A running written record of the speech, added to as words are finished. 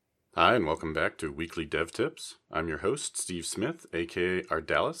Hi, and welcome back to Weekly Dev Tips. I'm your host, Steve Smith, aka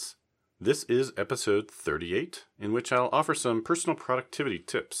Ardalis. This is episode 38, in which I'll offer some personal productivity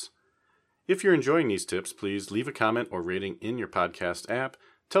tips. If you're enjoying these tips, please leave a comment or rating in your podcast app,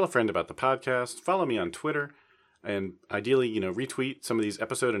 tell a friend about the podcast, follow me on Twitter, and ideally, retweet some of these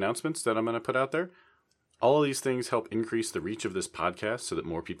episode announcements that I'm going to put out there. All of these things help increase the reach of this podcast so that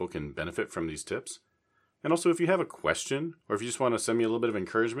more people can benefit from these tips. And also, if you have a question, or if you just want to send me a little bit of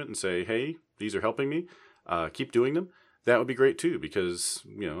encouragement and say, hey, these are helping me, keep doing them, that would be great too, because,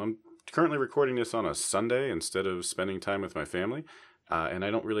 I'm currently recording this on a Sunday instead of spending time with my family, and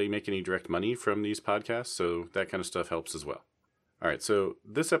I don't really make any direct money from these podcasts, so that kind of stuff helps as well. All right, so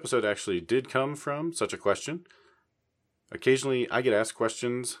this episode actually did come from such a question. Occasionally, I get asked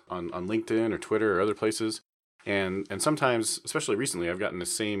questions on LinkedIn or Twitter or other places, and sometimes, especially recently, I've gotten the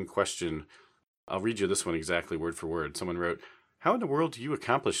same question. I'll read you this one exactly word for word. Someone wrote, "How in the world do you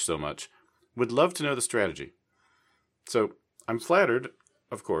accomplish so much? Would love to know the strategy." So I'm flattered,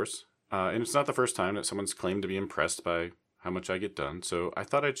 of course, and it's not the first time that someone's claimed to be impressed by how much I get done, so I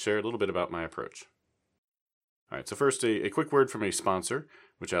thought I'd share a little bit about my approach. All right, so first, a quick word from a sponsor,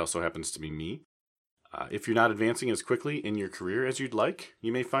 which also happens to be me. If you're not advancing as quickly in your career as you'd like,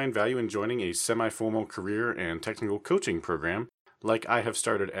 you may find value in joining a semi-formal career and technical coaching program like I have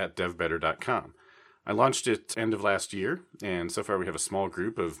started at devbetter.com. I launched it end of last year, and so far we have a small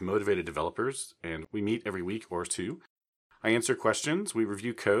group of motivated developers, and we meet every week or two. I answer questions, we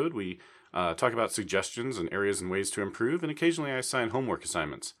review code, we talk about suggestions and areas and ways to improve, and occasionally I assign homework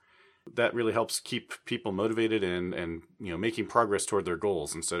assignments. That really helps keep people motivated and making progress toward their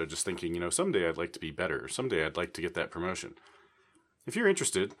goals instead of just thinking, someday I'd like to be better, or someday I'd like to get that promotion. If you're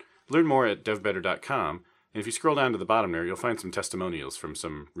interested, learn more at devbetter.com, and if you scroll down to the bottom there, you'll find some testimonials from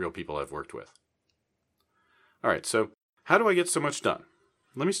some real people I've worked with. All right, so how do I get so much done?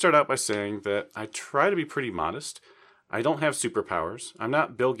 Let me start out by saying that I try to be pretty modest. I don't have superpowers. I'm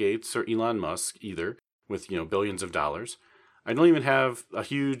not Bill Gates or Elon Musk either, with billions of dollars. I don't even have a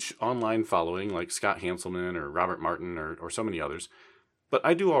huge online following like Scott Hanselman or Robert Martin or so many others, but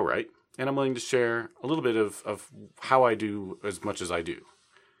I do all right, and I'm willing to share a little bit of how I do as much as I do.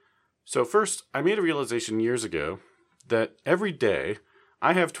 So first, I made a realization years ago that every day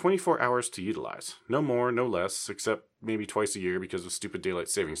I have 24 hours to utilize. No more, no less, except maybe twice a year because of stupid daylight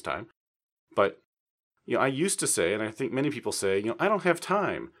savings time. But, I used to say, and I think many people say, I don't have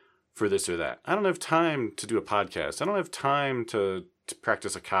time for this or that. I don't have time to do a podcast. I don't have time to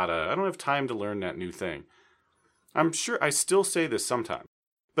practice a kata. I don't have time to learn that new thing. I'm sure I still say this sometimes,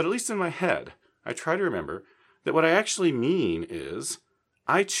 but at least in my head, I try to remember that what I actually mean is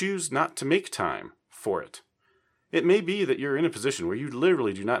I choose not to make time for it. It may be that you're in a position where you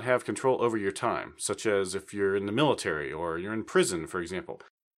literally do not have control over your time, such as if you're in the military or you're in prison, for example.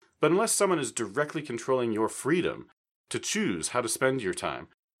 But unless someone is directly controlling your freedom to choose how to spend your time,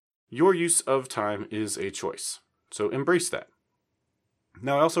 your use of time is a choice. So embrace that.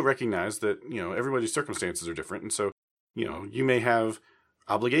 Now, I also recognize that, everybody's circumstances are different. And so, you may have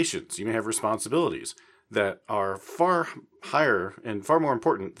obligations, you may have responsibilities that are far higher and far more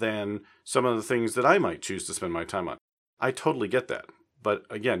important than some of the things that I might choose to spend my time on. I totally get that. But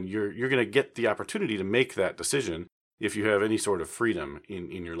again, you're going to get the opportunity to make that decision if you have any sort of freedom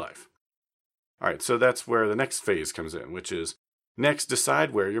in your life. All right, so that's where the next phase comes in, which is next,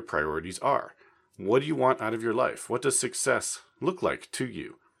 decide where your priorities are. What do you want out of your life? What does success look like to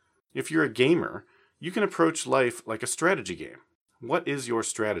you? If you're a gamer, you can approach life like a strategy game. What is your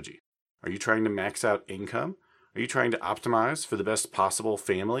strategy? Are you trying to max out income? Are you trying to optimize for the best possible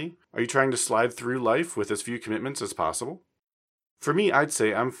family? Are you trying to slide through life with as few commitments as possible? For me, I'd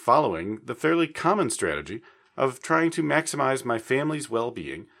say I'm following the fairly common strategy of trying to maximize my family's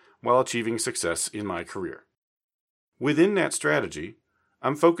well-being while achieving success in my career. Within that strategy,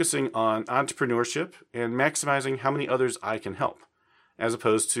 I'm focusing on entrepreneurship and maximizing how many others I can help, as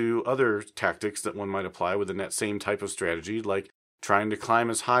opposed to other tactics that one might apply within that same type of strategy, like trying to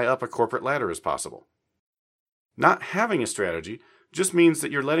climb as high up a corporate ladder as possible. Not having a strategy just means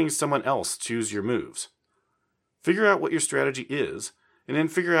that you're letting someone else choose your moves. Figure out what your strategy is, and then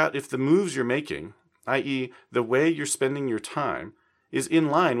figure out if the moves you're making, i.e. the way you're spending your time, is in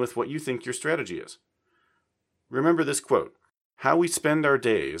line with what you think your strategy is. Remember this quote, "How we spend our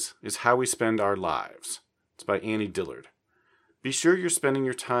days is how we spend our lives." It's by Annie Dillard. Be sure you're spending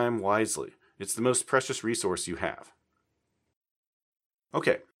your time wisely. It's the most precious resource you have.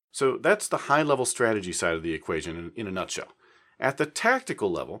 Okay, so that's the high-level strategy side of the equation in a nutshell. At the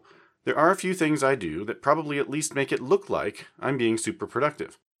tactical level, there are a few things I do that probably at least make it look like I'm being super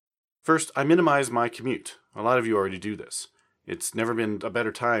productive. First, I minimize my commute. A lot of you already do this. It's never been a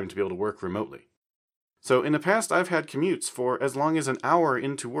better time to be able to work remotely. So in the past, I've had commutes for as long as an hour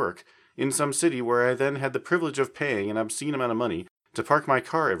into work in some city where I then had the privilege of paying an obscene amount of money to park my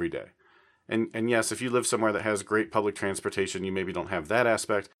car every day. And yes, if you live somewhere that has great public transportation, you maybe don't have that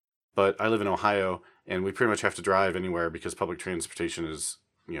aspect, but I live in Ohio, and we pretty much have to drive anywhere because public transportation is,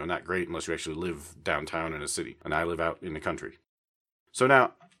 not great unless you actually live downtown in a city, and I live out in the country. So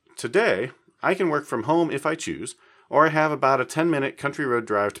now, today, I can work from home if I choose, or I have about a 10-minute country road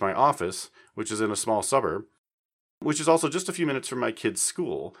drive to my office, which is in a small suburb, which is also just a few minutes from my kids'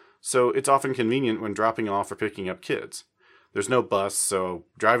 school, so it's often convenient when dropping off or picking up kids. There's no bus, so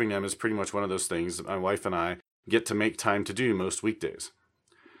driving them is pretty much one of those things that my wife and I get to make time to do most weekdays.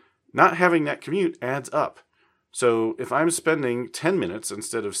 Not having that commute adds up. So if I'm spending 10 minutes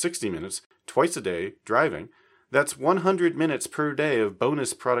instead of 60 minutes twice a day driving, that's 100 minutes per day of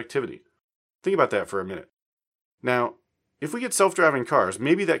bonus productivity. Think about that for a minute. Now, if we get self-driving cars,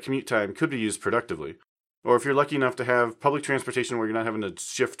 maybe that commute time could be used productively. Or if you're lucky enough to have public transportation where you're not having to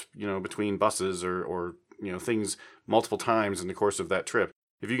shift, between buses or things multiple times in the course of that trip.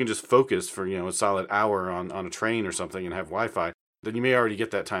 If you can just focus for, a solid hour on a train or something and have Wi-Fi, then you may already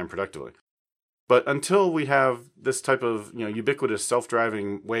get that time productively. But until we have this type of, ubiquitous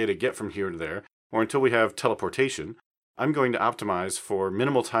self-driving way to get from here to there, or until we have teleportation, I'm going to optimize for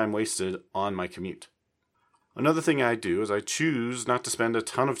minimal time wasted on my commute. Another thing I do is I choose not to spend a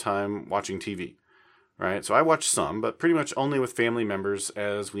ton of time watching TV, right? So I watch some, but pretty much only with family members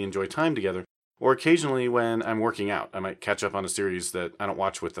as we enjoy time together, or occasionally when I'm working out. I might catch up on a series that I don't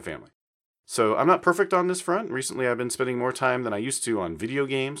watch with the family. So I'm not perfect on this front. Recently I've been spending more time than I used to on video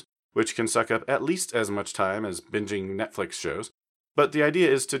games, which can suck up at least as much time as binging Netflix shows. But the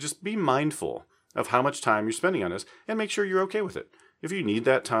idea is to just be mindful of how much time you're spending on this and make sure you're okay with it. If you need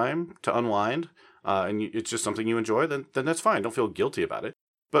that time to unwind and it's just something you enjoy, then that's fine. Don't feel guilty about it.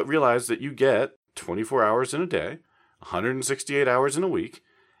 But realize that you get 24 hours in a day, 168 hours in a week,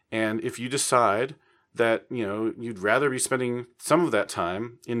 and if you decide that, you'd rather be spending some of that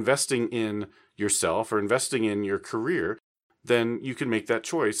time investing in yourself or investing in your career, then you can make that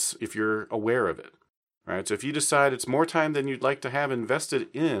choice if you're aware of it. Right? So if you decide it's more time than you'd like to have invested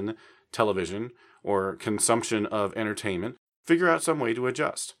in television or consumption of entertainment, figure out some way to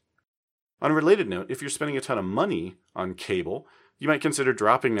adjust. On a related note, if you're spending a ton of money on cable, you might consider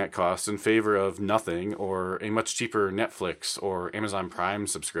dropping that cost in favor of nothing or a much cheaper Netflix or Amazon Prime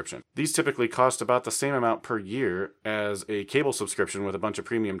subscription. These typically cost about the same amount per year as a cable subscription with a bunch of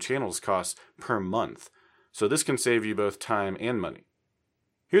premium channels costs per month. So this can save you both time and money.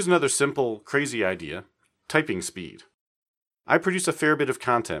 Here's another simple, crazy idea: typing speed. I produce a fair bit of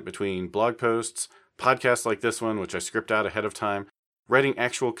content between blog posts, podcasts like this one, which I script out ahead of time, writing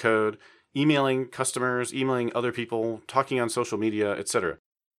actual code, emailing customers, emailing other people, talking on social media, etc.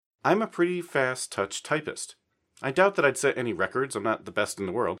 I'm a pretty fast touch typist. I doubt that I'd set any records. I'm not the best in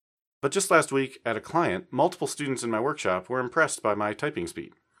the world. But just last week at a client, multiple students in my workshop were impressed by my typing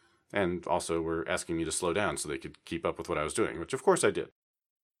speed. And also were asking me to slow down so they could keep up with what I was doing, which of course I did.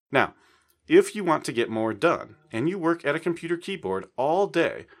 Now, if you want to get more done, and you work at a computer keyboard all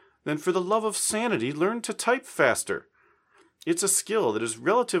day, then for the love of sanity, learn to type faster. It's a skill that is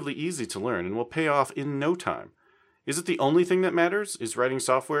relatively easy to learn and will pay off in no time. Is it the only thing that matters? Is writing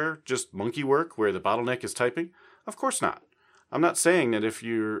software just monkey work where the bottleneck is typing? Of course not. I'm not saying that if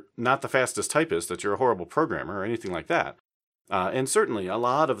you're not the fastest typist that you're a horrible programmer or anything like that. And certainly a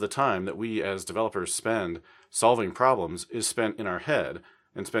lot of the time that we as developers spend solving problems is spent in our head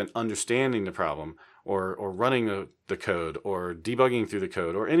and spent understanding the problem or running the code or debugging through the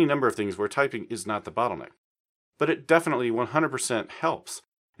code or any number of things where typing is not the bottleneck. But it definitely 100% helps.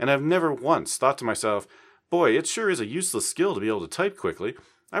 And I've never once thought to myself, boy, it sure is a useless skill to be able to type quickly.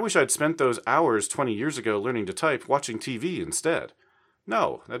 I wish I'd spent those hours 20 years ago learning to type watching TV instead.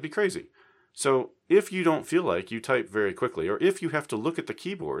 No, that'd be crazy. So if you don't feel like you type very quickly, or if you have to look at the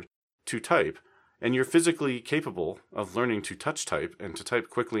keyboard to type, and you're physically capable of learning to touch type and to type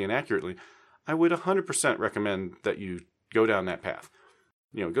quickly and accurately, I would 100% recommend that you go down that path.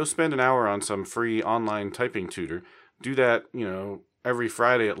 Go spend an hour on some free online typing tutor. Do that, every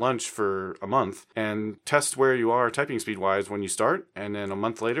Friday at lunch for a month and test where you are typing speed-wise when you start and then a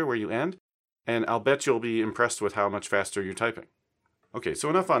month later where you end. And I'll bet you'll be impressed with how much faster you're typing. Okay, so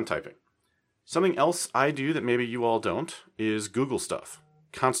enough on typing. Something else I do that maybe you all don't is Google stuff.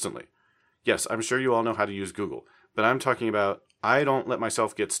 Constantly. Yes, I'm sure you all know how to use Google, but I'm talking about I don't let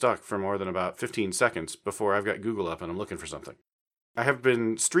myself get stuck for more than about 15 seconds before I've got Google up and I'm looking for something. I have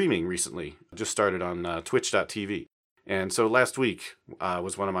been streaming recently, just started on twitch.tv. And so last week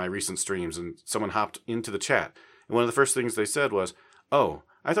was one of my recent streams and someone hopped into the chat And one of the first things they said was, "Oh,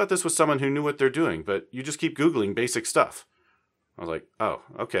 I thought this was someone who knew what they're doing, but you just keep Googling basic stuff." I was like, "Oh,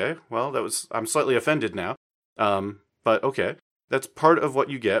 okay. Well, I'm slightly offended now. But okay. That's part of what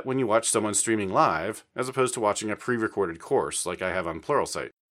you get when you watch someone streaming live, as opposed to watching a pre-recorded course like I have on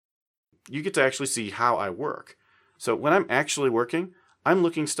Pluralsight. You get to actually see how I work. So when I'm actually working, I'm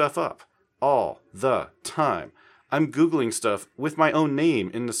looking stuff up all the time. I'm Googling stuff with my own name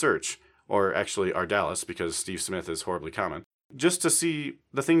in the search, or actually Ardalis, because Steve Smith is horribly common, just to see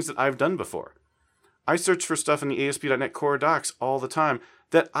the things that I've done before. I search for stuff in the ASP.NET Core docs all the time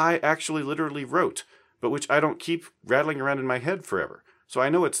that I actually literally wrote, but which I don't keep rattling around in my head forever. So I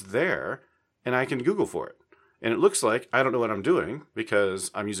know it's there, and I can Google for it. And it looks like I don't know what I'm doing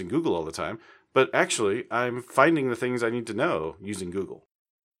because I'm using Google all the time, but actually I'm finding the things I need to know using Google.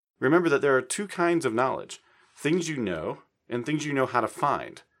 Remember that there are two kinds of knowledge: things you know and things you know how to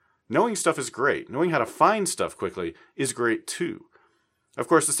find. Knowing stuff is great. Knowing how to find stuff quickly is great too. Of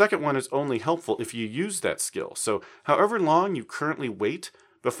course, the second one is only helpful if you use that skill. So however long you currently wait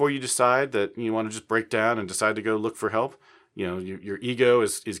before you decide that you want to just break down and decide to go look for help, your ego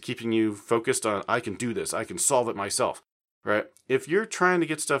is keeping you focused on, I can do this, I can solve it myself, right? If you're trying to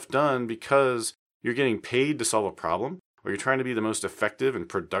get stuff done because you're getting paid to solve a problem, or you're trying to be the most effective and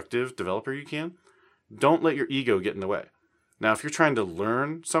productive developer you can, don't let your ego get in the way. Now, if you're trying to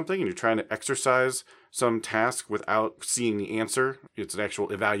learn something and you're trying to exercise some task without seeing the answer, it's an actual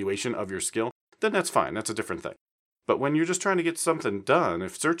evaluation of your skill, then that's fine. That's a different thing. But when you're just trying to get something done,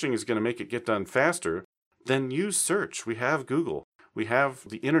 if searching is going to make it get done faster, then use search. We have Google. We have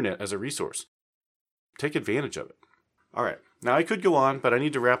the internet as a resource. Take advantage of it. All right. Now, I could go on, but I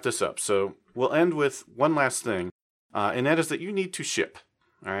need to wrap this up. So we'll end with one last thing, and that is that you need to ship.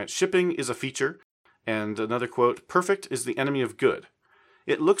 All right. Shipping is a feature. And another quote, "Perfect is the enemy of good."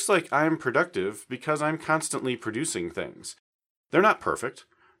 It looks like I'm productive because I'm constantly producing things. They're not perfect.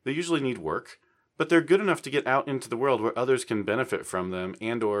 They usually need work. But they're good enough to get out into the world where others can benefit from them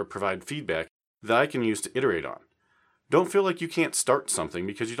and or provide feedback that I can use to iterate on. Don't feel like you can't start something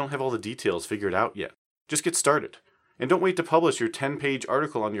because you don't have all the details figured out yet. Just get started. And don't wait to publish your 10-page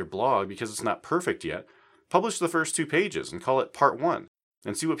article on your blog because it's not perfect yet. Publish the first 2 pages and call it part 1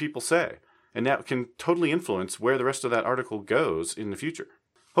 and see what people say. And that can totally influence where the rest of that article goes in the future.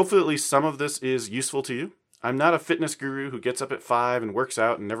 Hopefully at least some of this is useful to you. I'm not a fitness guru who gets up at 5 and works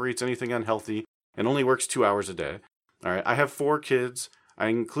out and never eats anything unhealthy and only works 2 hours a day. All right, I have 4 kids,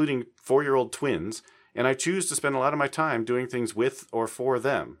 including 4-year-old twins, and I choose to spend a lot of my time doing things with or for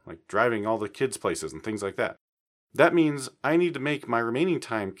them, like driving all the kids' places and things like that. That means I need to make my remaining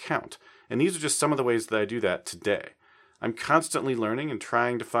time count, and these are just some of the ways that I do that today. I'm constantly learning and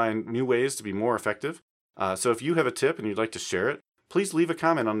trying to find new ways to be more effective. So if you have a tip and you'd like to share it, please leave a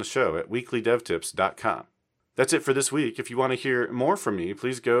comment on the show at weeklydevtips.com. That's it for this week. If you want to hear more from me,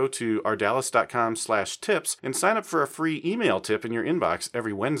 please go to ardalis.com/tips and sign up for a free email tip in your inbox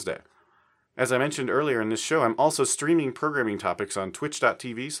every Wednesday. As I mentioned earlier in this show, I'm also streaming programming topics on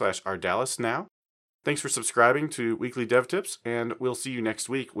twitch.tv/Ardalis now. Thanks for subscribing to Weekly Dev Tips, and we'll see you next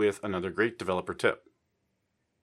week with another great developer tip.